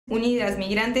unidas,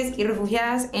 migrantes y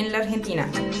refugiadas en la Argentina.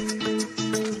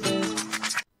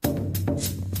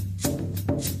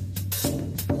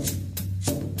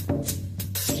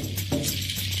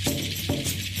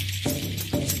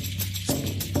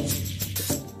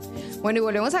 Bueno, y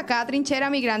volvemos acá a Trinchera,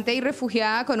 Migrante y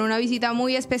Refugiada con una visita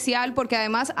muy especial porque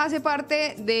además hace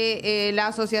parte de la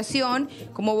asociación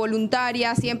como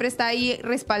voluntaria, siempre está ahí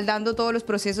respaldando todos los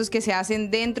procesos que se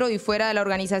hacen dentro y fuera de la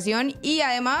organización y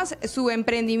además su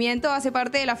emprendimiento hace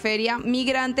parte de la Feria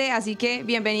Migrante, así que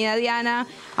bienvenida Diana,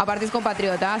 aparte es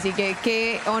compatriota, así que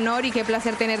qué honor y qué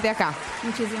placer tenerte acá.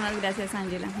 Muchísimas gracias,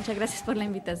 Ángela, muchas gracias por la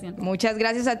invitación. Muchas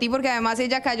gracias a ti porque además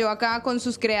ella cayó acá con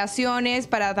sus creaciones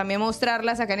para también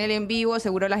mostrarlas acá en el envío.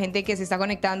 Seguro la gente que se está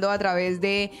conectando a través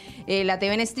de la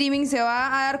TV en streaming se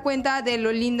va a dar cuenta de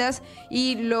lo lindas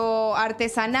y lo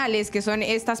artesanales que son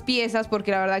estas piezas, porque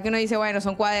la verdad que uno dice, bueno,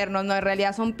 son cuadernos, no, en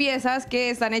realidad son piezas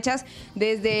que están hechas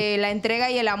desde la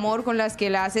entrega y el amor con las que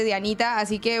la hace Dianita,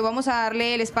 así que vamos a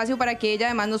darle el espacio para que ella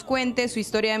además nos cuente su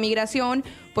historia de migración,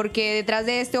 porque detrás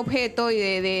de este objeto y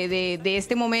de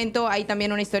este momento hay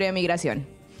también una historia de migración.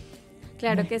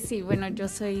 Claro que sí, bueno, yo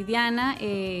soy Diana,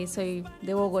 soy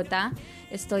de Bogotá,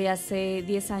 estoy hace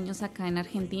 10 años acá en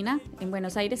Argentina, en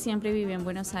Buenos Aires, siempre viví en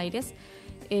Buenos Aires,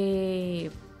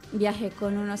 viajé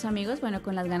con unos amigos, bueno,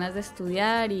 con las ganas de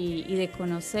estudiar y de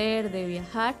conocer, de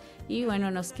viajar, y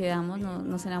bueno, nos quedamos,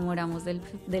 nos enamoramos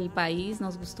del país,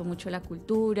 nos gustó mucho la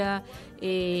cultura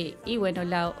y bueno,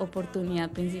 la oportunidad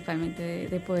principalmente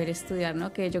de poder estudiar,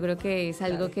 ¿no? Que yo creo que es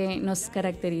algo que nos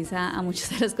caracteriza a muchos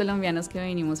de los colombianos que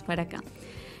venimos para acá.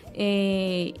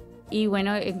 Y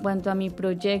bueno, en cuanto a mi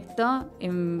proyecto,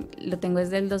 lo tengo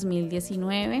desde el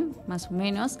 2019, más o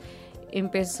menos.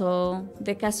 Empezó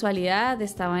de casualidad,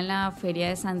 estaba en la Feria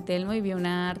de San Telmo y vi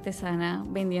una artesana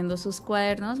vendiendo sus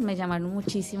cuadernos, me llamaron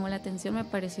muchísimo la atención, me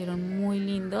parecieron muy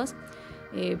lindos,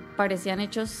 parecían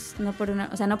hechos, no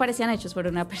parecían hechos por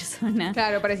una persona.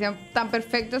 Claro, parecían tan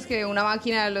perfectos que una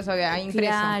máquina los había impreso.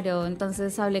 Claro,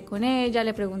 entonces hablé con ella,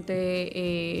 le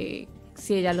pregunté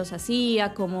si ella los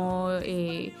hacía, cómo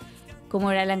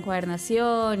era la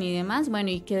encuadernación y demás,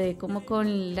 bueno, y quedé como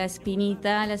con la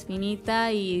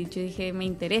espinita y yo dije, me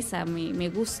interesa, me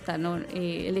gusta, ¿no?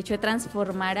 El hecho de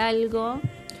transformar algo,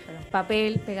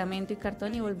 papel, pegamento y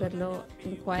cartón y volverlo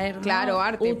un cuaderno, claro,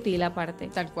 arte útil aparte.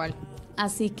 Tal cual.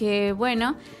 Así que,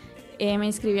 bueno, me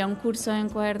inscribí a un curso de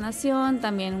encuadernación,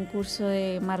 también un curso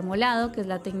de marmolado, que es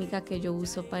la técnica que yo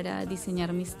uso para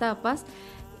diseñar mis tapas,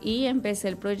 y empecé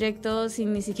el proyecto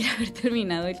sin ni siquiera haber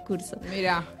terminado el curso.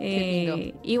 Mira, qué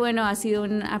lindo. Y bueno, ha sido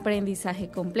un aprendizaje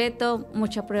completo,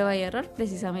 mucha prueba y error,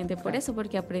 precisamente por eso,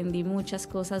 porque aprendí muchas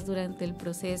cosas durante el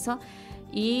proceso.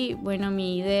 Y bueno,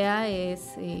 mi idea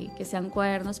es que sean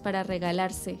cuadernos para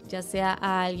regalarse, ya sea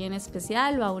a alguien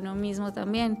especial o a uno mismo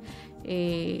también.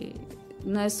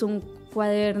 No es un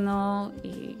cuaderno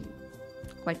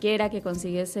cualquiera que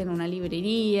consigues en una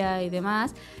librería y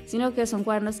demás, sino que son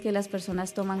cuadernos que las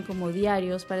personas toman como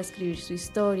diarios para escribir su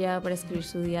historia, para escribir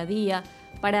su día a día,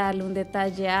 para darle un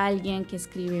detalle a alguien que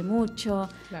escribe mucho.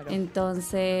 Claro.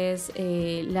 Entonces,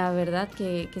 la verdad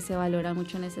que se valora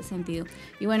mucho en ese sentido.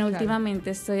 Y bueno, claro,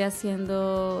 últimamente estoy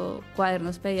haciendo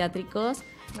cuadernos pediátricos,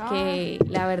 que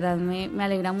la verdad me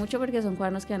alegra mucho porque son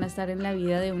cuadernos que van a estar en la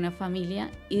vida de una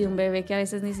familia y de un bebé que a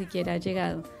veces ni siquiera ha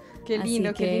llegado. Qué lindo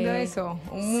eso.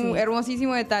 Un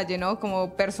hermosísimo detalle, ¿no?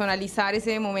 Como personalizar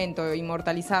ese momento,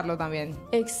 inmortalizarlo también.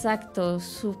 Exacto,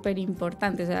 súper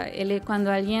importante. O sea,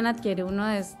 cuando alguien adquiere uno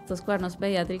de estos cuadernos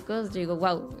pediátricos, yo digo,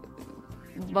 wow,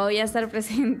 voy a estar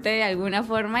presente de alguna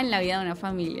forma en la vida de una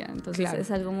familia. Entonces, claro,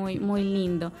 es algo muy, muy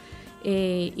lindo.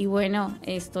 Y bueno,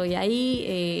 estoy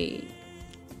ahí.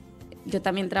 Yo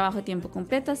también trabajo a tiempo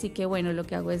completo, así que bueno, lo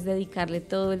que hago es dedicarle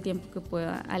todo el tiempo que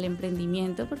pueda al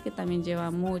emprendimiento, porque también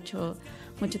lleva mucho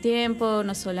tiempo,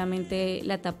 no solamente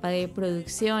la etapa de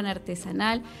producción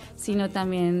artesanal, sino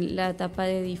también la etapa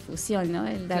de difusión, ¿no?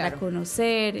 El dar, claro, a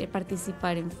conocer,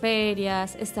 participar en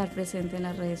ferias, estar presente en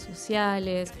las redes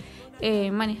sociales,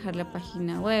 manejar la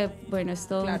página web. Bueno, es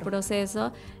todo, claro, un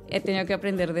proceso. He tenido que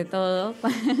aprender de todo.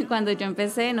 Cuando yo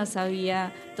empecé no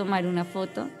sabía tomar una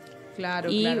foto.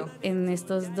 Claro, y claro, en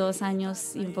estos 2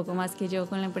 años y un poco más que yo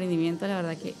con el emprendimiento, la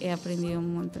verdad que he aprendido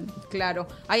un montón. Claro,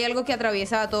 hay algo que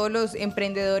atraviesa a todos los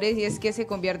emprendedores y es que se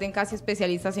convierten casi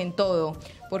especialistas en todo,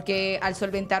 porque al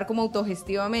solventar como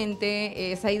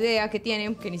autogestivamente esa idea que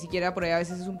tienen, que ni siquiera por ahí a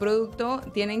veces es un producto,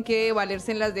 tienen que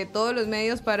valerse en las de todos los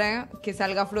medios para que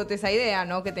salga a flote esa idea,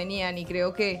 ¿no?, que tenían. Y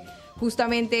creo que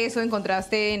justamente eso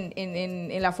encontraste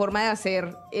en la forma de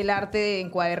hacer el arte de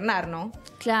encuadernar, ¿no?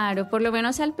 Claro, por lo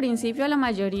menos al principio la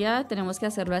mayoría tenemos que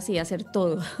hacerlo así, hacer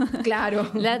todo. Claro.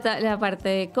 La parte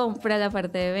de compra, la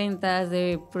parte de ventas,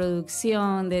 de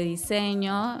producción, de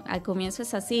diseño, al comienzo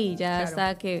es así, ya claro,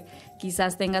 hasta que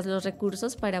quizás tengas los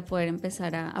recursos para poder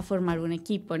empezar a formar un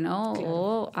equipo, ¿no? Claro.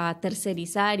 O a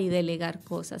tercerizar y delegar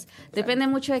cosas. Claro. Depende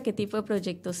mucho de qué tipo de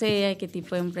proyecto sea, de qué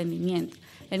tipo de emprendimiento.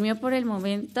 El mío por el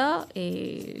momento,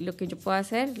 lo que yo puedo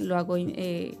hacer, lo hago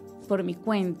por mi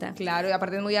cuenta. Claro, y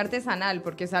aparte es muy artesanal,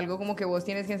 porque es algo como que vos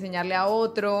tienes que enseñarle a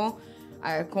otro,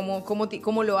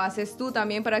 cómo lo haces tú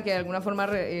también para que de alguna forma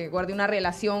guarde una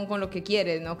relación con lo que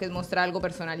quieres, ¿no? Que es mostrar algo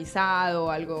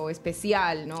personalizado, algo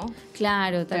especial, ¿no?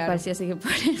 Claro, tal cual, sí, así que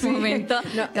por el momento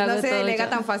no se delega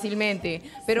tan fácilmente.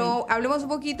 Pero sí, hablemos un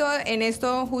poquito en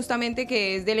esto justamente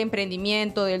que es del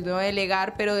emprendimiento, del no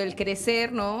delegar, pero del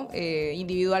crecer, ¿no?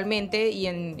 Individualmente y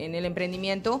en el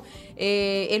emprendimiento.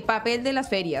 El papel de las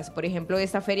ferias, por ejemplo,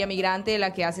 esta Feria Migrante de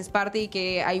la que haces parte y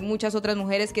que hay muchas otras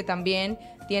mujeres que también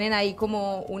tienen ahí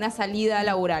como una salida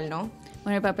laboral, ¿no?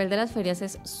 Bueno, el papel de las ferias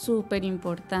es súper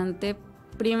importante,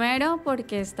 primero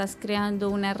porque estás creando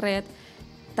una red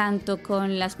tanto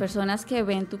con las personas que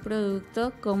ven tu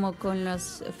producto como con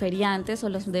los feriantes o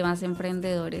los demás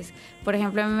emprendedores. Por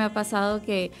ejemplo, a mí me ha pasado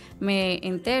que me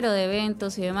entero de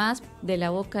eventos y demás de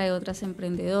la boca de otras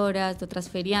emprendedoras, de otras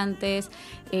feriantes.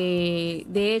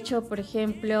 De hecho, por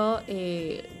ejemplo,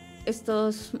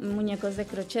 estos muñecos de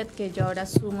crochet que yo ahora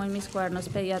sumo en mis cuadernos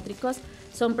pediátricos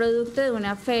son producto de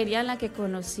una feria en la que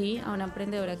conocí a una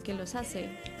emprendedora que los hace.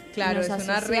 Claro, es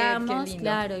una red, qué lindo.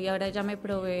 Claro, y ahora ya me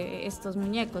probé estos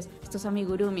muñecos, estos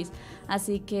amigurumis,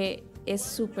 así que es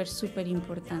súper, súper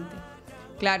importante.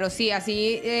 Claro, sí,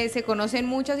 así se conocen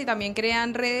muchas y también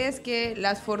crean redes que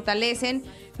las fortalecen,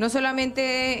 no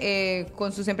solamente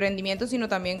con sus emprendimientos, sino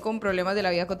también con problemas de la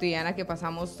vida cotidiana que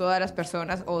pasamos todas las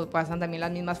personas o pasan también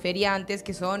las mismas feriantes,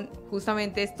 que son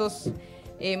justamente estos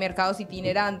mercados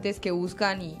itinerantes que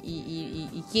buscan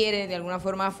y quieren de alguna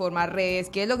forma formar redes.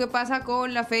 ¿Qué es lo que pasa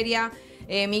con la Feria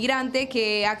Migrante,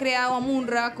 que ha creado a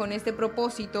Munra con este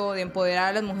propósito de empoderar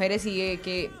a las mujeres y de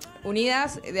que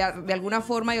unidas de alguna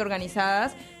forma y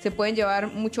organizadas se pueden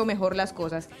llevar mucho mejor las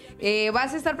cosas?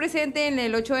 Vas a estar presente en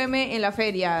el 8M en la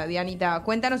feria, Dianita.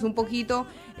 Cuéntanos un poquito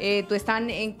tu stand,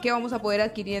 en qué vamos a poder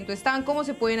adquirir en tu stand, cómo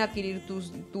se pueden adquirir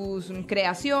tus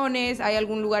creaciones. ¿Hay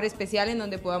algún lugar especial en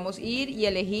donde podamos ir y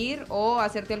elegir o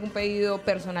hacerte algún pedido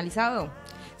personalizado?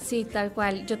 Sí, tal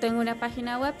cual. Yo tengo una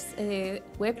página web,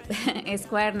 es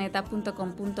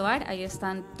cuaderneta.com.ar. Ahí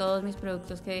están todos mis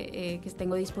productos que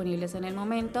tengo disponibles en el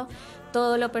momento.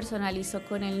 Todo lo personalizo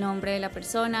con el nombre de la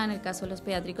persona. En el caso de los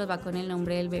pediátricos va con el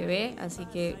nombre del bebé, así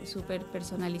que súper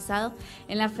personalizado.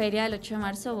 En la feria del 8 de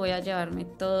marzo voy a llevarme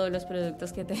todos los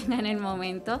productos que tenga en el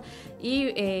momento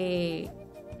y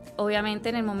obviamente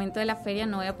en el momento de la feria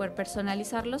no voy a poder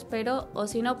personalizarlos, pero o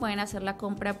si no pueden hacer la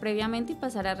compra previamente y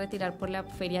pasar a retirar por la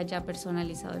feria ya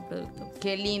personalizado el producto.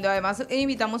 Qué lindo. Además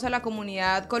invitamos a la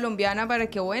comunidad colombiana para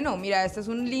que, bueno, mira, este es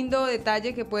un lindo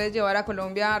detalle que puedes llevar a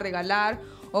Colombia a regalar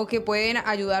o que pueden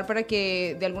ayudar para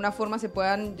que de alguna forma se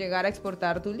puedan llegar a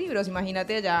exportar tus libros.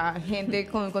 Imagínate allá gente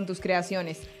con tus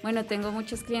creaciones. Bueno, tengo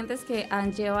muchos clientes que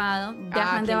han llevado,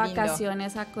 viajan de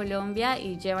vacaciones a Colombia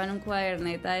y llevan un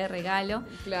cuaderneta de regalo.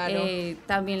 Claro.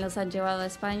 También los han llevado a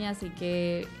España, así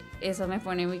que eso me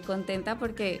pone muy contenta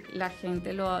porque la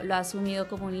gente lo ha asumido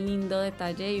como un lindo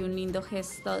detalle y un lindo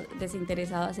gesto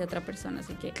desinteresado hacia otra persona,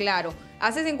 así que... Claro,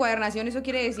 haces encuadernación, eso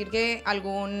quiere decir que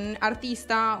algún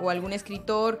artista o algún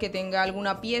escritor que tenga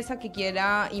alguna pieza que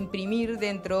quiera imprimir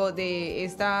dentro de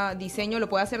este diseño, ¿lo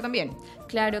puede hacer también?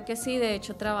 Claro que sí, de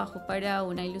hecho trabajo para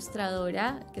una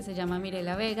ilustradora que se llama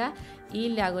Mirela Vega y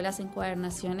le hago las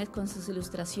encuadernaciones con sus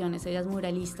ilustraciones. Ella es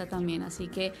muralista también, así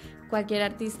que cualquier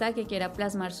artista que quiera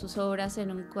plasmar sus obras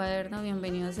en un cuaderno,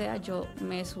 bienvenido sea, yo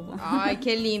me subo. Ay,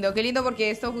 qué lindo,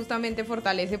 porque esto justamente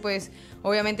fortalece pues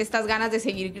obviamente estas ganas de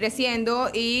seguir creciendo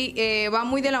y va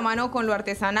muy de la mano con lo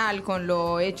artesanal, con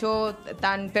lo hecho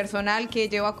tan personal que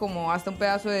lleva como hasta un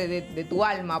pedazo de tu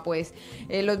alma, pues.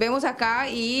 Los vemos acá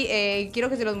y quiero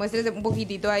que se los muestres un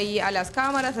poquitito ahí a las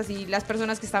cámaras, así las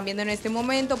personas que están viendo en este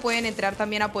momento pueden entrar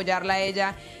también a apoyarla a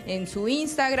ella en su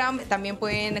Instagram, también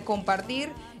pueden compartir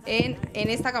en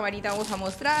esta camarita. Vamos a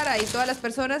mostrar ahí todas las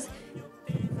personas.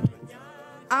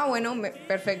 Ah, bueno,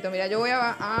 perfecto. Mira, yo voy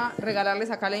a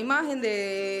regalarles acá la imagen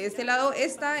de este lado.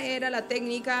 Esta era la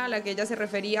técnica a la que ella se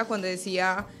refería cuando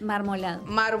decía... Marmolado.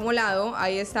 Marmolado.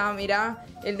 Ahí está, mira,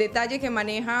 el detalle que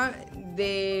maneja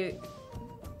de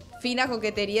fina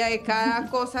coquetería de cada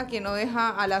cosa que no deja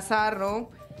al azar, ¿no?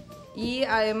 Y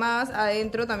además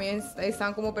adentro también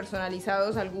están como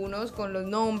personalizados algunos con los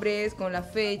nombres, con las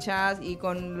fechas y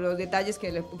con los detalles que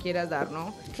le quieras dar,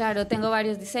 ¿no? Claro, tengo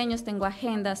varios diseños, tengo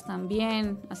agendas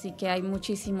también, así que hay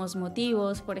muchísimos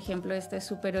motivos. Por ejemplo, este es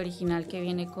súper original que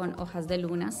viene con hojas de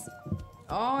lunas.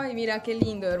 Ay, mira qué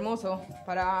lindo, hermoso.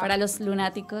 Para los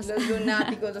lunáticos. Los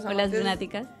lunáticos, los o las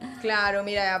lunáticas. Claro,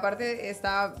 mira, aparte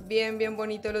está bien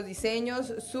bonito los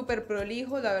diseños, súper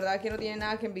prolijos, la verdad que no tiene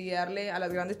nada que envidiarle a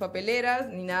las grandes papeleras,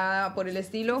 ni nada por el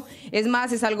estilo. Es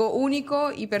más, es algo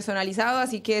único y personalizado,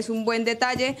 así que es un buen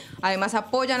detalle. Además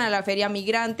apoyan a la Feria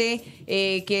Migrante,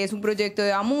 que es un proyecto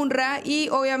de Amunra, y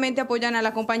obviamente apoyan a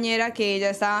la compañera que ella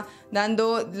está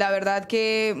dando, la verdad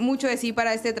que mucho de sí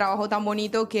para este trabajo tan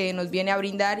bonito que nos viene a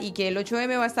brindar, y que el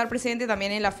 8M va a estar presente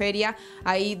también en la feria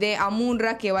ahí de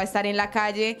Amunra, que va a estar en la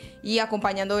calle y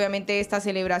acompañando obviamente esta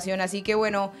celebración. Así que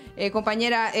bueno,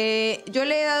 compañera, yo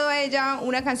le he dado a ella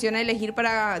una canción a elegir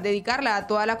para dedicarla a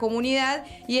toda la comunidad,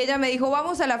 y ella me dijo,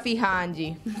 vamos a la fija,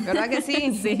 Angie, ¿verdad que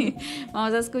sí? Sí,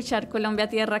 vamos a escuchar Colombia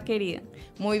Tierra Querida.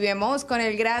 Muy bien, vamos con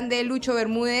el grande Lucho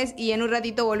Bermúdez y en un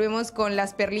ratito volvemos con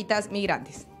las perlitas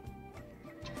migrantes.